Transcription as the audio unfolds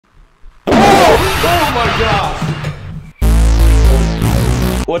my gosh!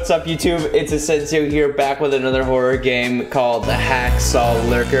 What's up, YouTube? Its-Ascencio here, back with another horror game called the Hacksaw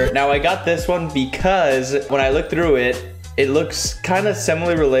Lurker. Now, I got this one because when I looked through it, it looks kind of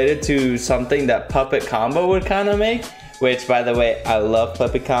similarly related to something that Puppet Combo would kind of make, which, by the way, I love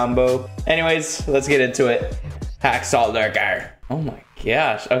Puppet Combo. Anyways, let's get into it. Hacksaw Lurker. Oh my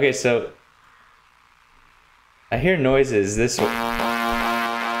gosh. Okay, so I hear noises this way.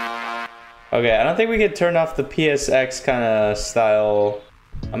 Okay, I don't think we could turn off the PSX kind of style.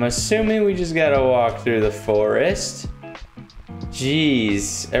 I'm assuming we just gotta walk through the forest.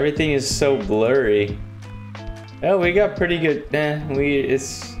 Jeez, everything is so blurry. Oh, we got pretty good.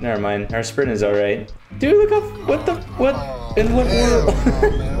 Never mind. Our sprint is alright. Dude, look up. What in what world?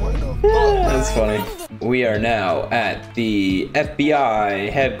 That's funny. We are now at the FBI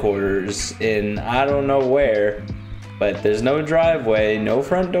headquarters in I don't know where, but there's no driveway, no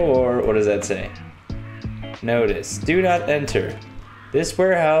front door. What does that say? Notice, do not enter. This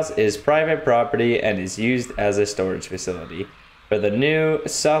warehouse is private property and is used as a storage facility for the new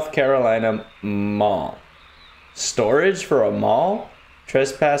South Carolina Mall. Storage for a mall?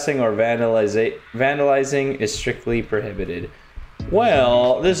 Trespassing or vandalizing is strictly prohibited.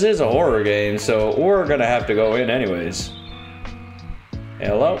 Well, this is a horror game, so we're gonna have to go in anyways.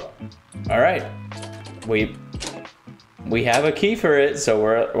 Hello? Alright. We have a key for it, so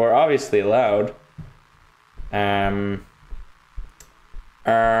we're obviously allowed.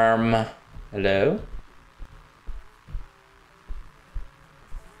 Hello?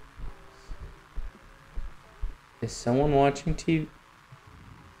 Is someone watching TV?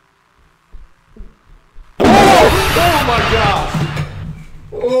 Oh my gosh!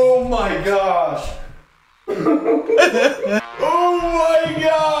 Oh my gosh! Oh my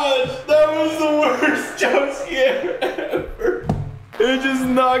gosh! That was the worst jump scare ever! It just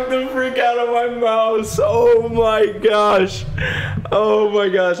knocked the freak out of my mouse. Oh my gosh! Oh my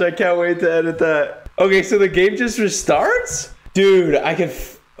gosh! I can't wait to edit that. Okay, so the game just restarts? Dude, I can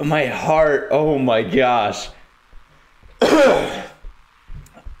my heart. Oh my gosh!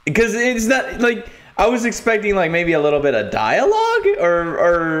 Because it's not like I was expecting, like maybe a little bit of dialogue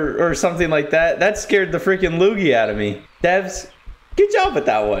or something like that. That scared the freaking loogie out of me. Devs, good job with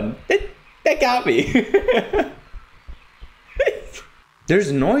that one. That got me.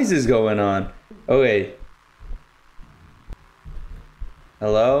 There's noises going on. Okay.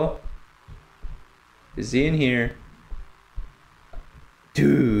 Hello? Is he in here?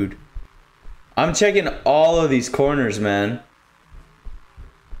 Dude. I'm checking all of these corners, man.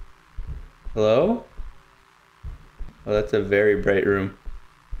 Hello? Oh, that's a very bright room.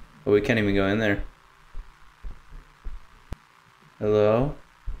 Oh, we can't even go in there. Hello?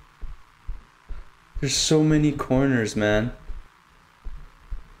 There's so many corners, man.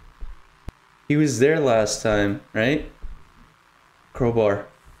 He was there last time, right? Crowbar.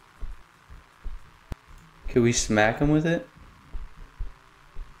 Can we smack him with it?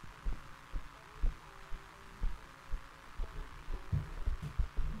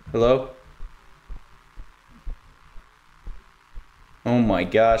 Hello? Oh my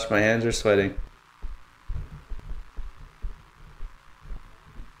gosh, my hands are sweating.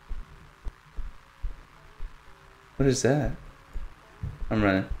 What is that? I'm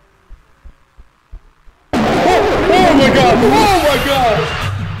running. Oh my god! Oh my god!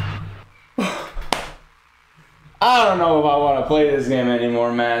 I don't know if I want to play this game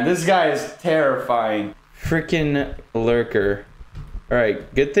anymore, man. This guy is terrifying. Freaking lurker.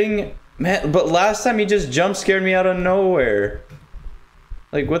 Alright, good thing, man, but last time he just jump scared me out of nowhere.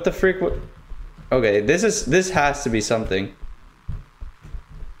 Like, what the freak? What? Okay, this has to be something.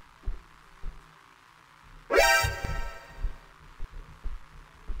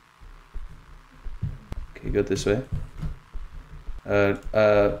 Okay, go this way.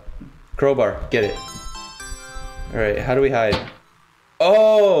 Crowbar, get it. Alright, how do we hide?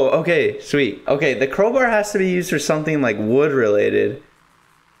 Oh, okay, sweet. Okay, the crowbar has to be used for something like wood related.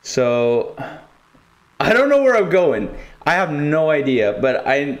 So, I don't know where I'm going. I have no idea, but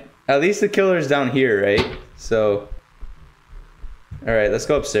at least the killer's down here, right? So, all right, let's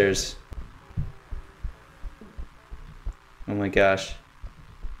go upstairs. Oh my gosh.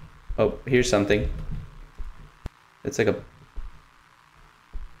 Oh, here's something. It's like a...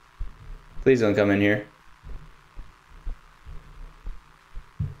 Please don't come in here.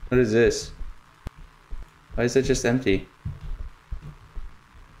 What is this? Why is it just empty?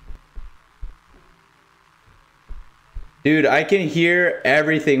 Dude, I can hear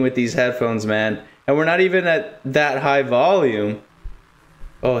everything with these headphones, man. And we're not even at that high volume.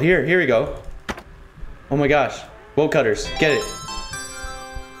 Oh, here we go. Oh my gosh. Bolt cutters, get it.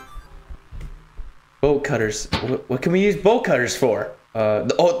 Bolt cutters. What can we use bolt cutters for?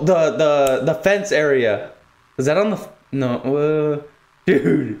 The fence area. Was that on the... No.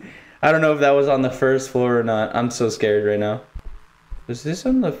 Dude. I don't know if that was on the first floor or not. I'm so scared right now. Was this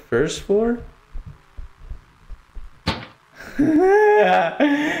on the first floor? Dude,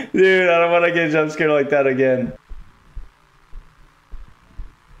 I don't want to get jump scared like that again.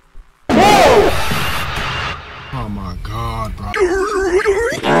 Oh my god, bro.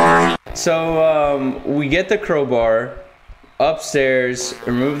 So, we get the crowbar upstairs,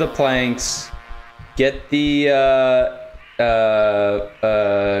 remove the planks, get the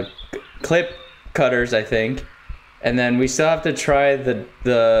clip cutters, I think, and then we still have to try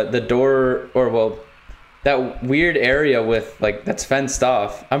the door, or well, that weird area with like that's fenced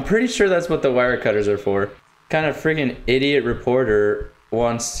off. I'm pretty sure that's what the wire cutters are for. Kind of freaking idiot reporter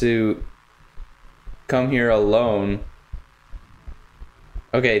wants to come here alone.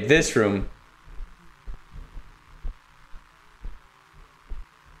 Okay, this room.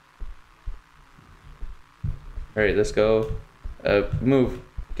 All right, let's go. Move.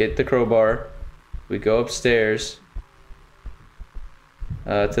 Get the crowbar. We go upstairs.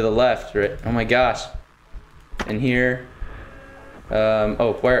 To the left, right? Oh my gosh. And here.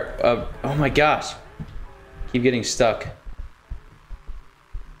 Oh, where? Oh my gosh. Keep getting stuck.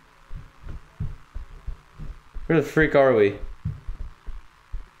 Where the freak are we?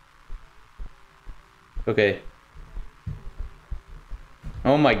 Okay.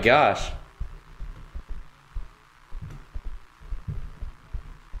 Oh my gosh.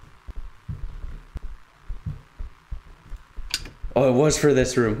 Oh, it was for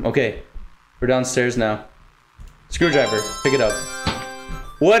this room. Okay. We're downstairs now. Screwdriver. Pick it up.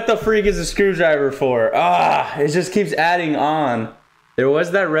 What the freak is a screwdriver for? Ah, it just keeps adding on. There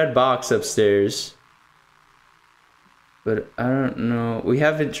was that red box upstairs. But I don't know. We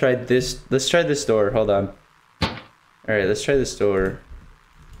haven't tried this. Let's try this door. Hold on. Alright, let's try this door.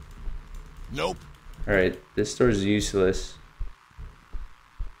 Nope. Alright, this door is useless.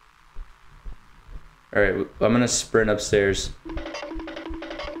 Alright, I'm gonna sprint upstairs.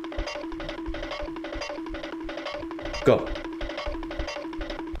 Go.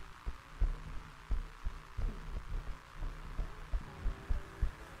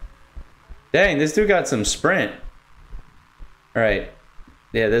 Dang, this dude got some sprint. Alright.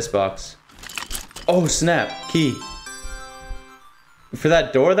 Yeah, this box. Oh, snap. Key. For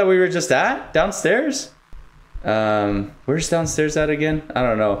that door that we were just at? Downstairs? Where's downstairs at again? I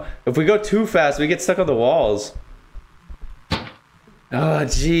don't know. If we go too fast, we get stuck on the walls. Oh,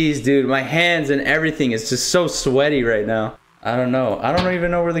 jeez, dude. My hands and everything is just so sweaty right now. I don't know. I don't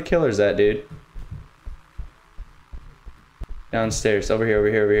even know where the killer's at, dude. Downstairs. Over here, over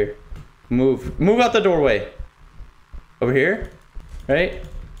here, over here. Move. Move out the doorway. Over here? Right?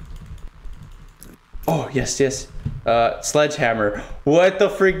 Oh, yes, yes. Sledgehammer. What the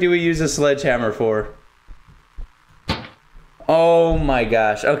freak do we use a sledgehammer for? Oh my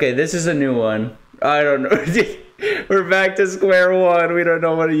gosh. Okay, this is a new one. I don't know. We're back to square one. We don't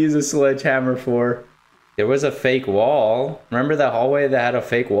know what to use a sledgehammer for. There was a fake wall. Remember that hallway that had a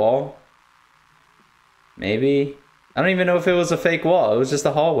fake wall? Maybe? I don't even know if it was a fake wall. It was just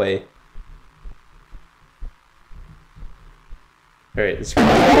a hallway. Alright, let's go. Go,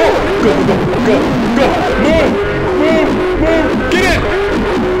 go, go, go! Move! Move! Move! Get in!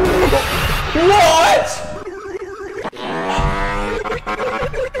 What?!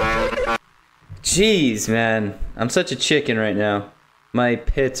 Jeez, man. I'm such a chicken right now. My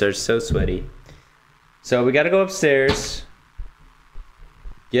pits are so sweaty. So we gotta go upstairs.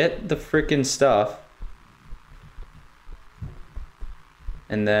 Get the freaking stuff.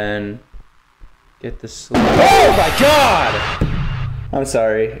 And then... get the slip. Oh my god! I'm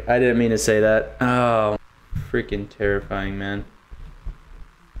sorry. I didn't mean to say that. Oh, freaking terrifying, man.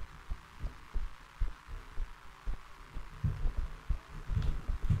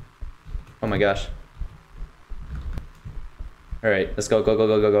 Oh my gosh. Alright, let's go, go, go,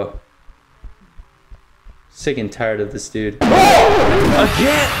 go, go, go. Sick and tired of this dude. Oh!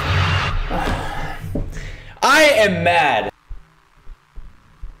 Again! I am mad!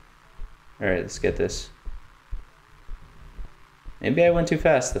 Alright, let's get this. Maybe I went too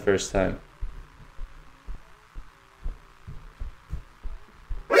fast the first time.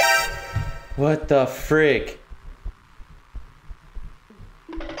 What the frick?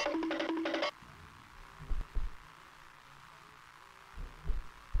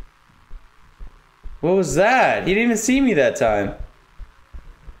 What was that? He didn't even see me that time.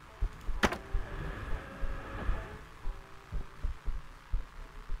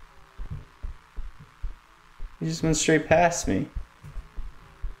 He just went straight past me.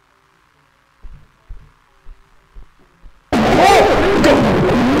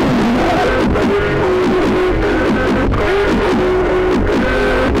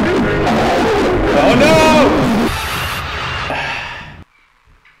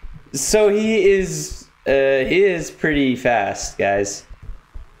 So he is pretty fast, guys.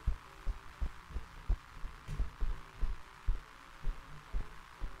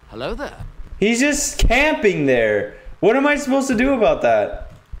 Hello there. He's just camping there. What am I supposed to do about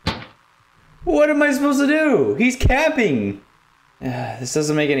that? What am I supposed to do? He's camping. This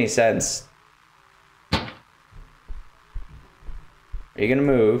doesn't make any sense. Are you gonna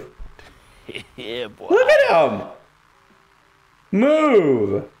move? Yeah, boy. Look at him!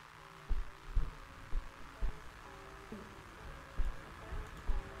 Move!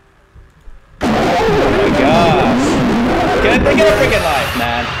 Oh my gosh! Get a freaking life,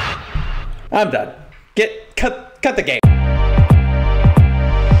 man! I'm done. Cut the game.